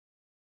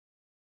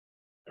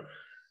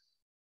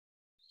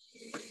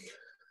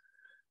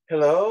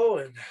Hello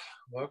and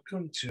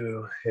welcome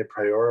to a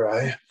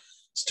Priori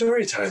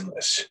story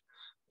timeless.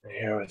 I'm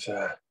here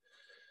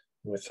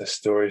with a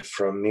story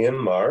from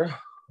Myanmar,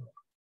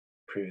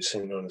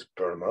 previously known as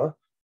Burma.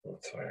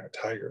 That's why our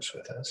tiger's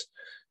with us,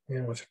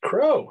 and with a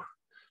crow.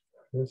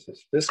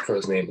 This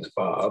crow's name is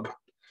Bob,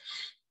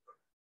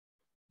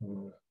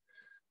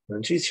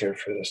 and she's here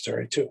for the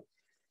story too.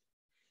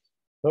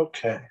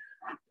 Okay.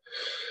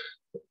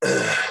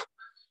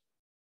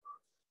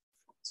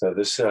 So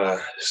this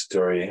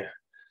story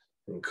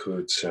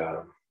includes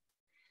the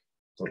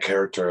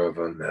character of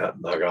a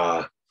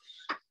Naga,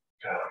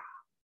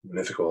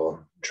 mythical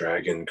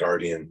dragon,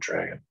 guardian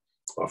dragon,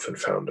 often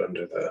found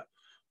under the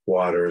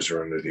waters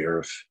or under the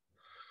earth.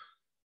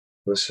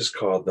 This is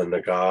called the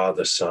Naga,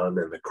 the Sun,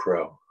 and the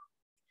Crow.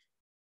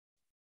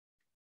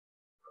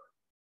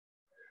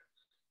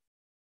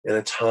 In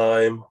a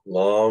time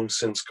long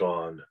since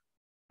gone,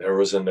 there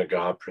was a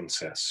Naga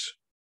princess,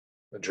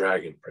 a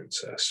dragon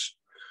princess,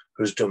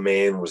 whose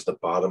domain was the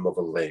bottom of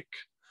a lake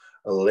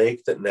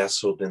that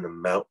nestled in the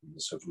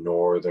mountains of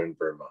northern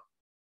Burma.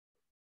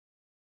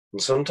 And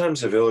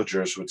sometimes the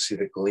villagers would see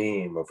the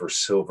gleam of her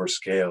silver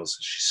scales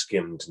as she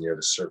skimmed near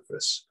the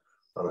surface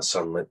on a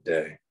sunlit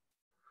day.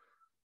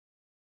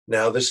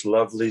 Now this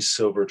lovely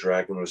silver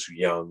dragon was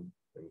young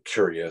and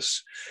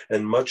curious,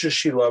 and much as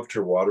she loved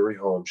her watery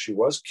home, she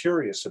was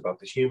curious about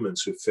the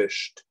humans who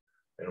fished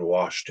and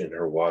washed in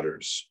her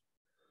waters.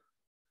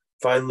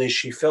 Finally,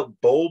 she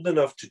felt bold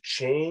enough to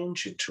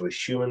change into a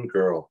human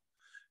girl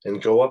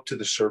and go up to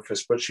the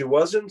surface, but she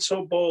wasn't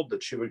so bold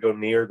that she would go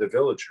near the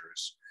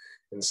villagers.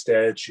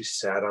 Instead, she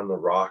sat on the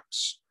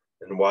rocks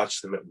and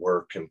watched them at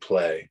work and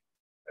play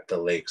at the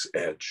lake's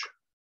edge.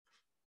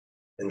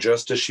 And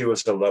just as she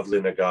was a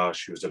lovely Naga,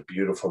 she was a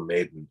beautiful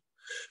maiden,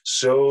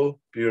 so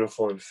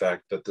beautiful, in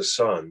fact, that the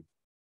sun,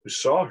 who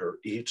saw her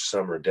each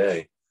summer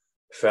day,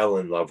 fell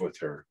in love with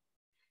her.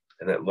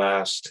 And at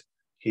last,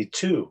 he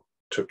too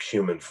took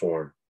human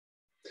form.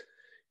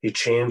 He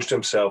changed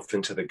himself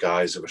into the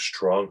guise of a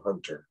strong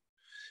hunter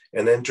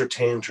and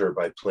entertained her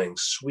by playing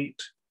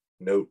sweet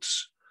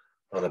notes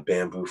on a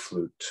bamboo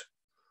flute.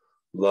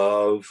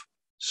 Love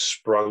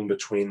sprung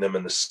between them,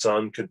 and the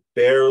sun could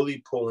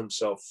barely pull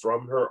himself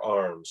from her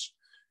arms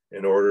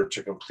in order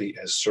to complete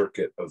his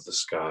circuit of the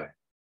sky.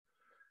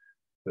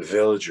 The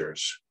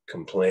villagers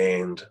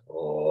complained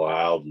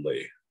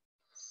loudly.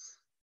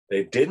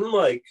 They didn't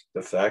like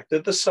the fact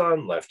that the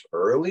sun left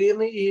early in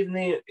the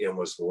evening and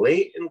was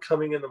late in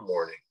coming in the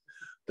morning.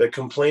 The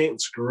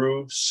complaints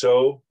grew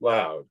so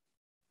loud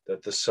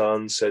that the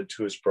sun said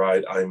to his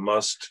bride, "I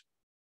must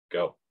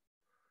go,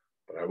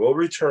 but I will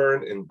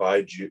return and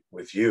bide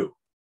with you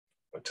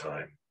a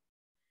time."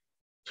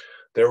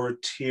 There were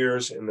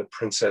tears in the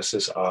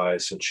princess's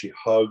eyes, and she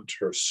hugged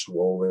her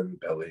swollen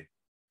belly.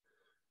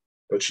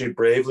 But she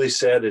bravely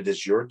said, "It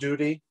is your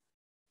duty,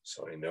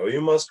 so I know you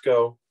must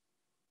go,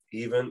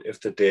 even if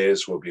the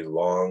days will be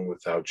long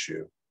without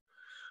you."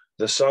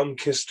 The sun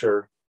kissed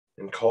her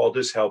and called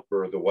his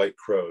helper, the white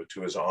crow,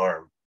 to his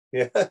arm.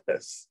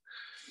 Yes.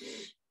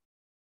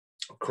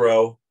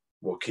 "Crow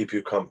will keep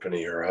you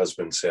company," her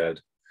husband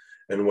said,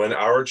 "and when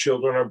our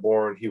children are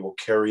born, he will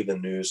carry the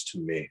news to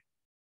me."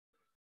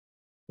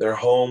 Their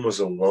home was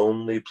a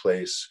lonely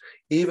place,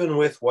 even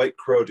with White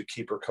Crow to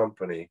keep her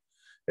company.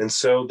 And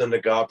so the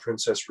Naga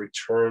princess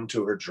returned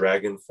to her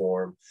dragon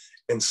form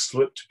and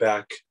slipped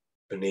back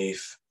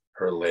beneath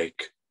her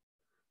lake.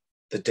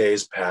 The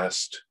days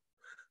passed,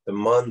 the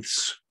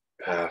months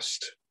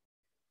passed,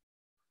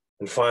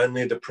 and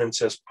finally the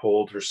princess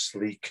pulled her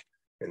sleek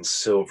and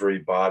silvery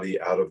body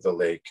out of the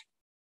lake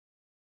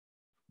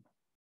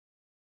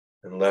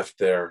and left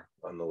there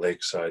on the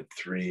lakeside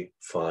 3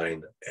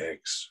 fine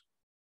eggs.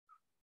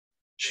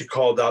 She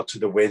called out to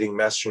the waiting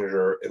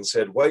messenger and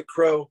said, "White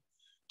Crow,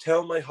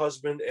 tell my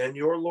husband and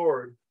your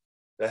lord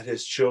that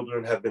his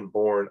children have been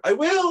born." I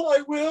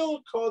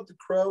will, called the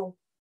crow.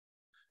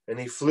 And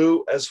he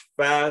flew as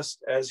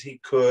fast as he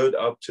could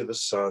up to the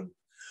sun.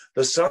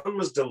 The sun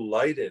was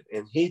delighted,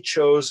 and he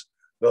chose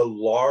the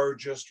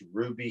largest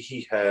ruby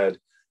he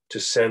had to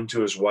send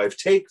to his wife.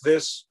 "Take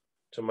this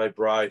to my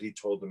bride," he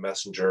told the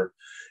messenger,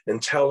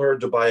 "and tell her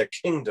to buy a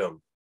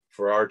kingdom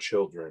for our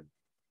children.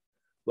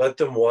 Let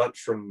them want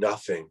for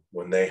nothing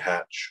when they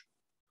hatch."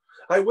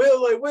 I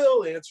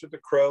will, answered the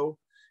crow,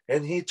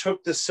 and he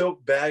took the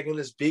silk bag in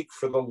his beak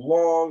for the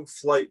long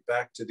flight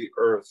back to the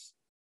earth.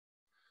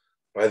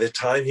 By the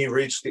time he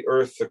reached the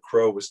earth, the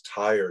crow was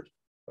tired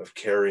of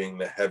carrying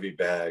the heavy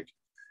bag,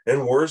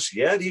 and worse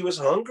yet, he was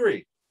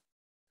hungry.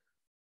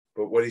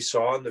 But what he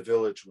saw in the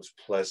village was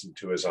pleasant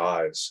to his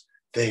eyes.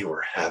 They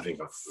were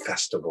having a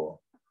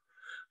festival.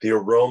 The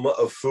aroma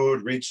of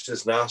food reached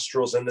his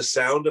nostrils, and the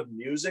sound of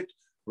music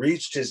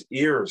reached his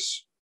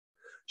ears.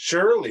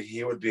 Surely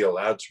he would be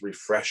allowed to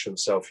refresh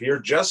himself here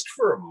just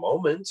for a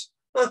moment.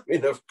 I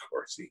mean, of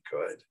course he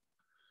could.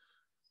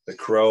 The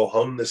crow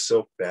hung the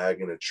silk bag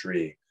in a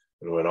tree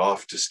and went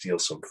off to steal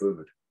some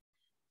food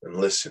and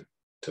listen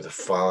to the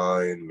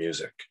fine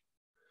music.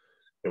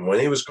 And when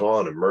he was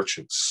gone, a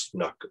merchant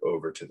snuck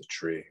over to the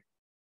tree.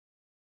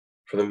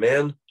 For the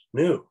man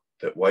knew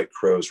that white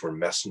crows were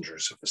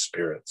messengers of the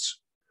spirits.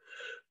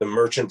 The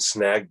merchant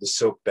snagged the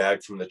silk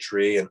bag from the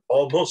tree and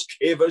almost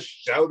gave a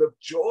shout of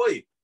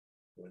joy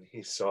when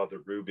he saw the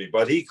ruby,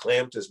 but he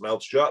clamped his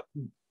mouth shut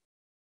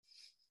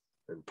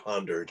and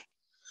pondered.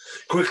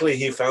 Quickly,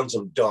 he found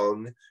some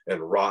dung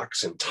and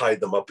rocks and tied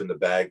them up in the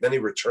bag. Then he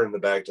returned the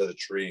bag to the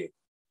tree.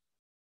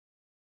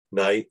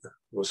 Night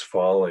was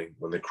falling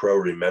when the crow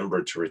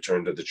remembered to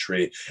return to the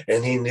tree,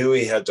 and he knew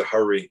he had to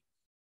hurry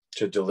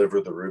to deliver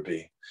the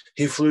ruby.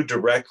 He flew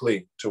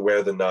directly to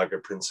where the Naga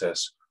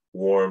princess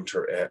warmed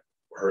her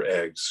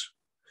eggs.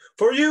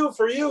 For you,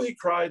 he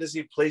cried as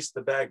he placed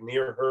the bag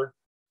near her.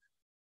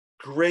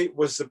 Great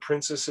was the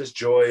princess's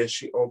joy as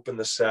she opened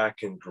the sack,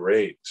 and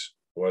great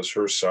was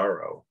her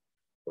sorrow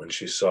when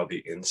she saw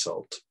the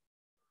insult.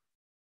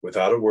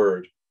 Without a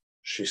word,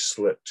 she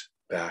slipped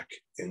back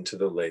into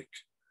the lake,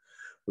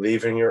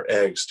 leaving her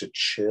eggs to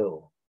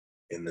chill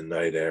in the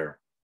night air.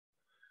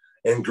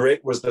 And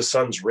great was the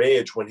sun's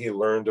rage when he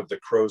learned of the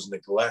crow's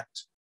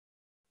neglect.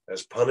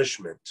 As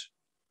punishment,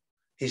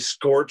 he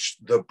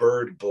scorched the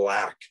bird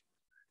black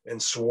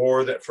and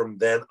swore that from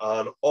then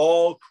on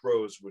all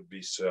crows would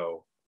be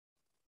so.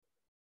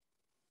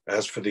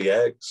 As for the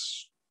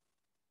eggs,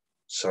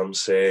 some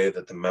say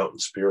that the mountain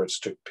spirits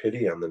took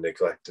pity on the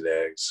neglected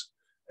eggs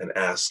and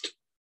asked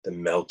the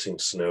melting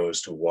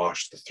snows to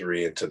wash the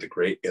three into the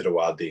great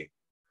Irrawaddy.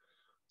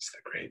 It's the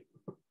great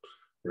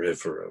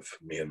river of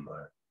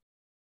Myanmar.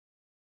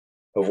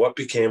 Of what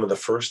became of the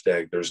first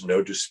egg, there's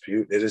no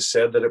dispute. It is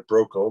said that it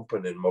broke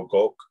open in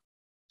Mogok,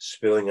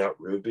 spilling out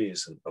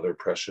rubies and other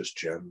precious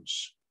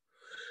gems.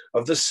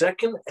 Of the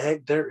second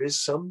egg, there is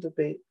some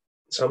debate.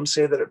 Some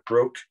say that it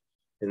broke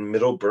in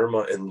Middle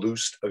Burma and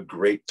loosed a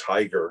great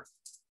tiger,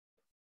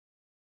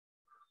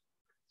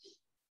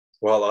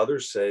 while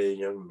others say a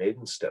young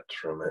maiden stepped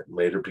from it and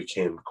later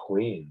became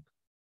queen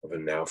of a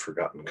now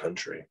forgotten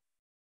country.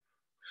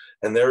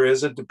 And there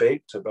is a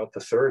debate about the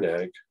third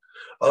egg.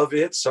 Of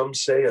it, some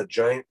say a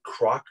giant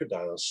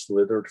crocodile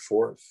slithered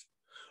forth.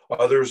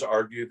 Others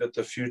argue that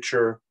the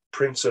future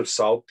Prince of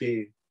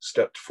Salti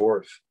stepped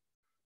forth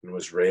and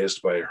was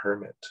raised by a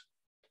hermit.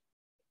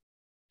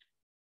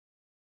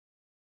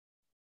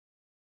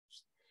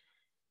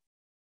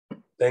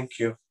 Thank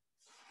you.